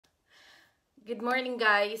Good morning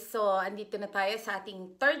guys! So, andito na tayo sa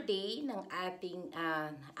ating third day ng ating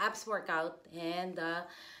abs workout and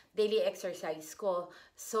daily exercise ko.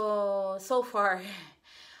 So far,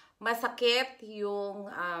 masakit yung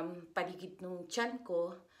paligid ng tiyan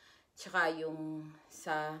ko, tsaka yung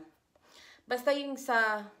basta yung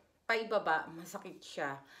sa paibaba, masakit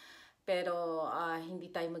siya. Pero hindi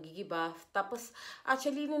tayo magigiba. Tapos,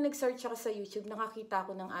 actually, nung nag-search ako sa YouTube, nakakita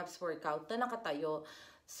ako ng abs workout na nakatayo.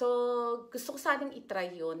 So, gusto ko sanang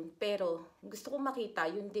itry yun, pero gusto ko makita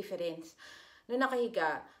yung difference. Nung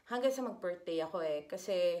nakahiga, hanggang sa mag-birthday ako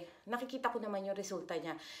kasi nakikita ko naman yung resulta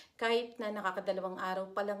niya. Kahit na nakakadalawang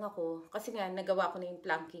araw pa lang ako, kasi nga nagawa ko na yung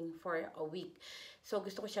planking for a week. So,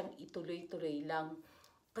 gusto ko siyang ituloy-tuloy lang.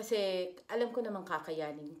 Kasi alam ko naman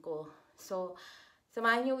kakayanin ko. So,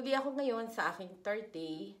 samahan niyo uli ako ngayon sa aking third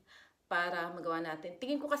day para magawa natin.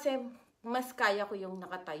 Tingin ko kasi mas kaya ko yung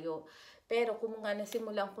nakatayo. Pero kung nga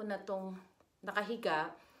nasimulan ko na tong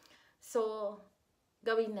nakahiga, so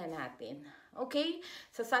gawin na natin. Okay?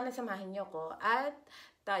 So sana samahin niyo ko at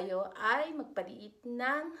tayo ay magpaliit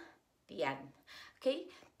ng tiyan. Okay?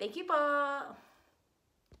 Thank you po!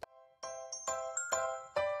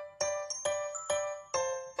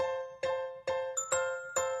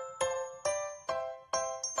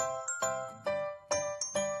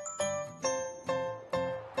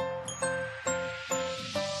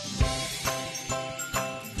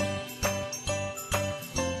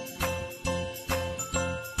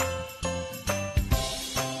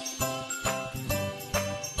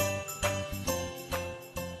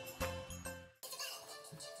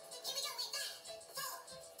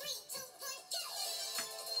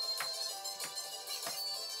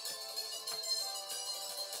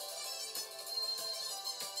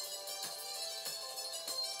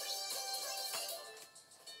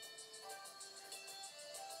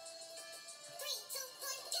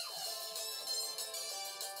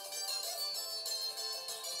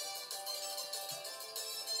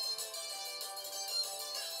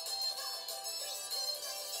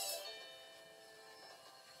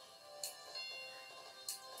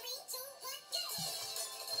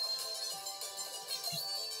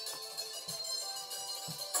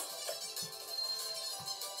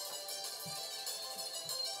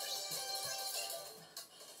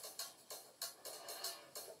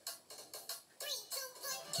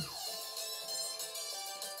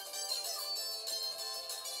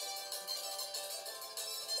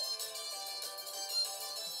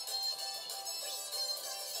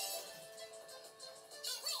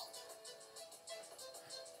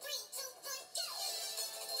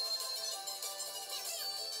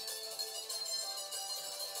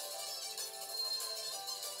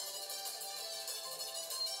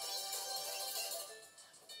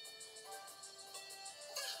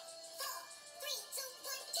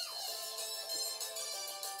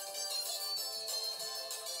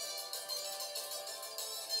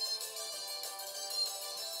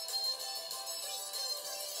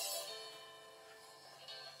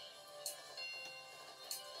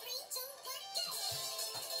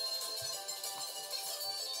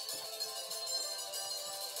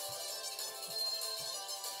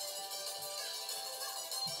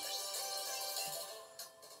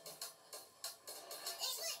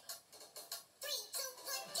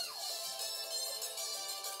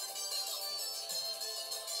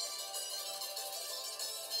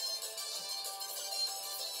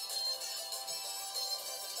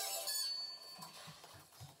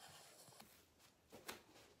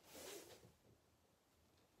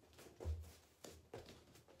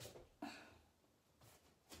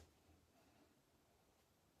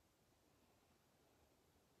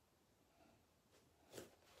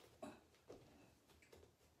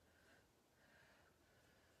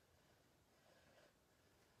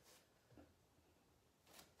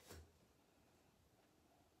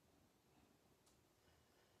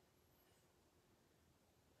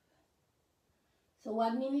 So,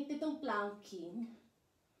 1 minute itong planking.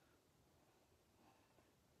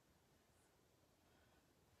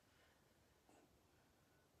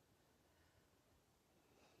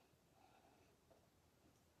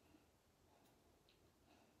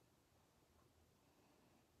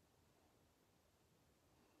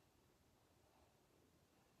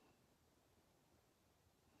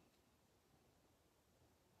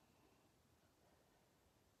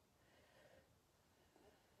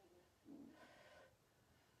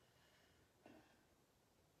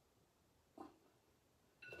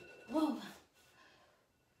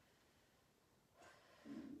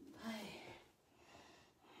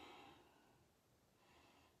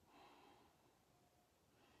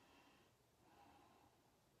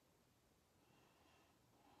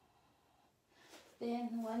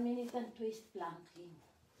 Then, 1 minute and twist planking.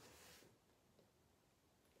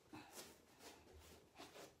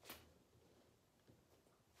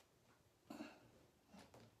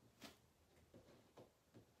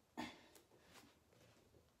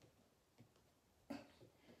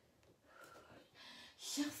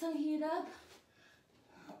 Shucks, ang hirap.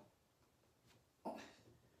 Oh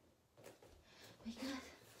my God.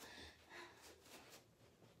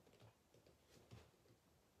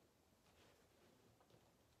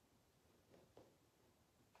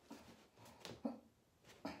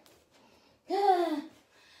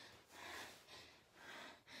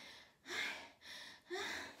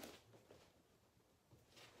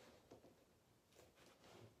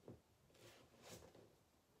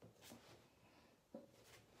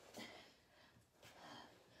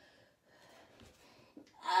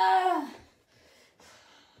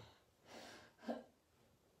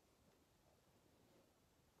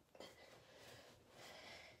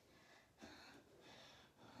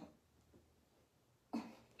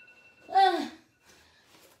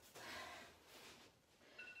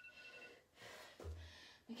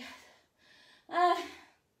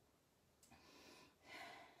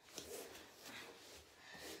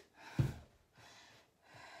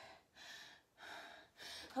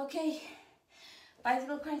 Okay,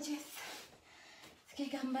 bicycle crunches.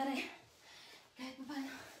 Sige, gambare. Kahit pa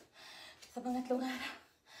paano, sa pangatlong araw.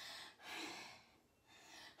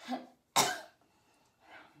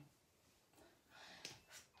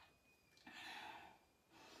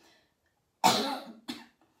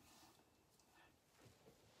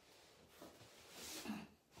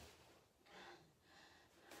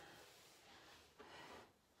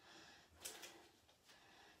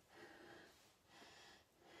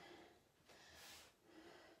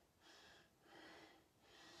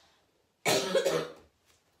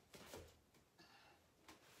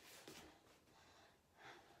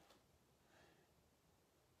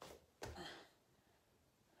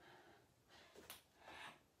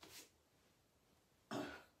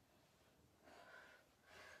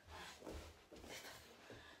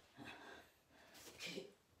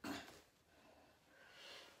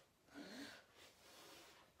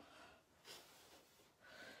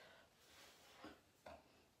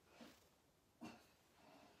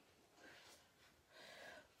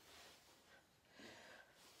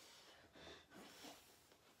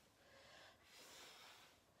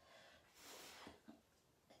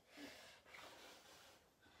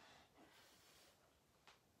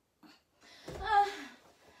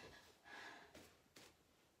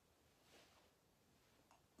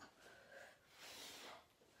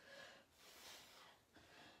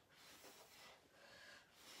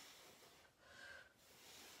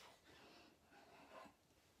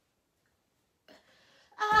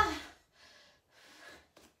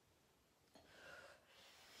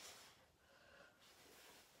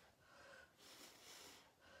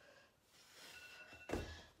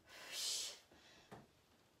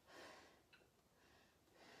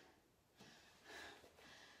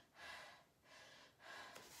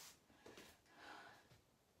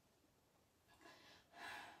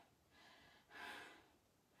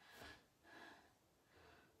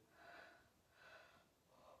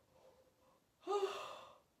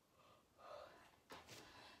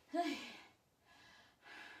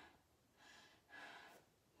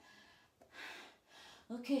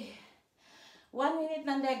 Okay, 1 minute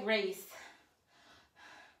ng leg raise.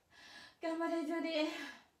 Kamari, Judy.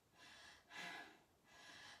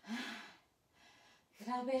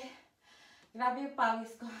 Grabe. Grabe yung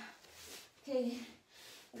pawis ko. Okay,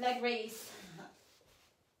 leg raise.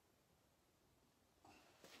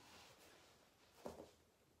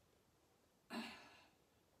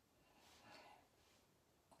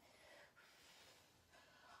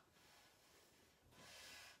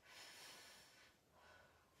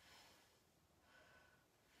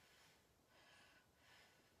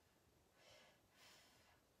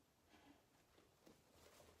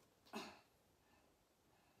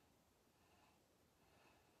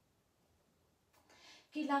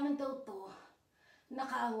 Kailangan daw to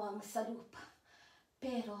nakaawang sa lupa.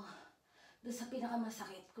 Pero, doon sa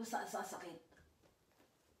pinakamasakit, kung saan sasakit.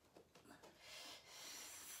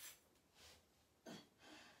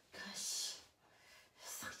 Gosh,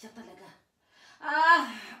 sakit siya talaga.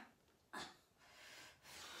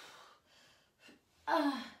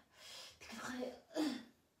 Di ko na kaya.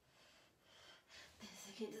 10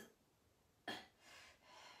 seconds.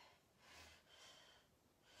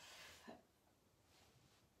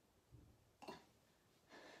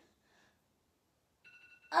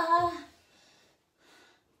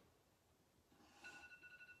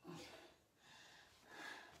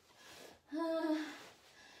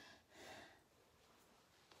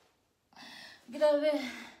 grabe.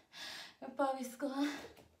 Yung pawis ko.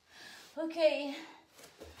 Okay.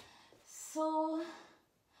 So,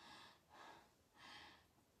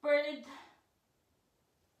 bird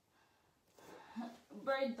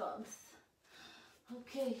dogs.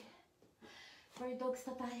 Okay. Bird dogs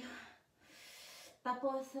na tayo.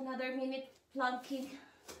 Tapos, another minute planking.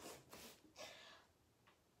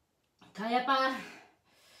 Kaya pa.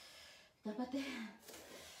 Dapat eh.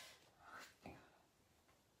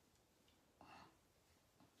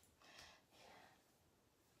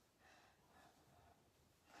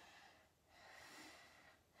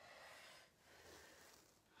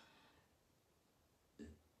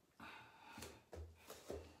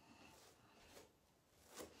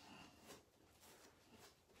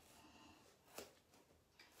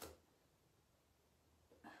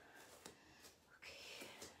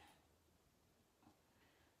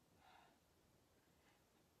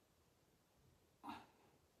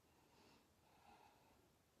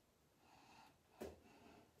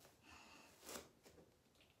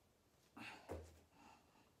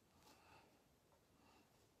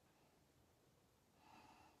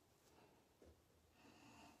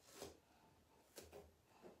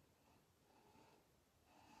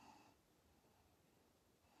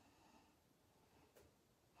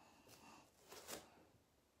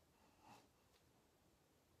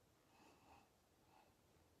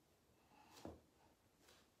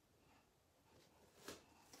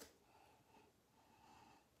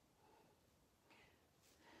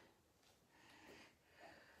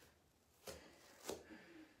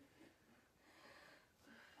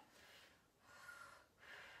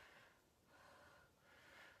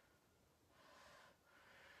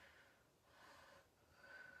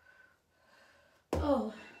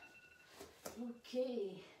 Oh,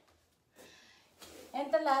 okay.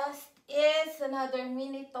 And the last is another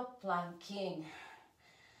minute of planking.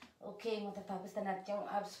 Okay, matatapos na natin yung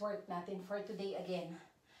abs work natin for today again.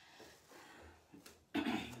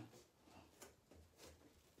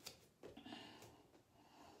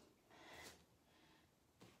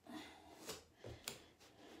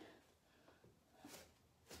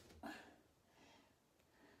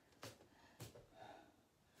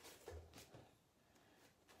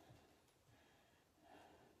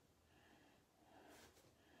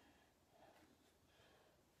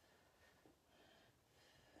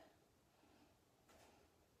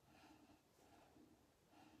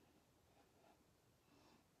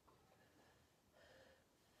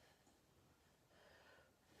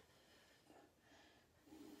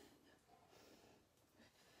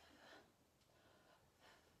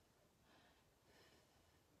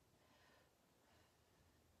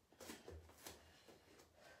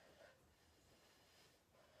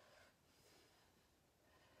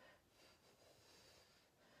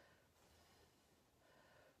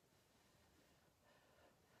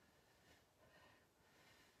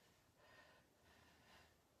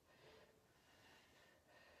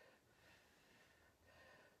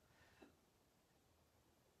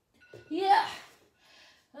 Yeah!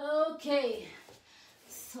 Okay.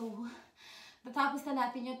 So, natapos na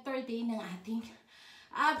natin yung third day ng ating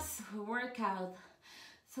abs workout.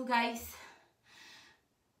 So guys,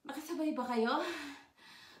 nakasabay ba kayo?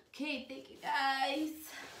 Okay, thank you guys.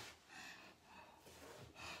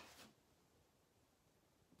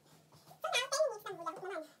 So now, 10 minutes ng bulang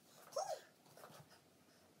naman.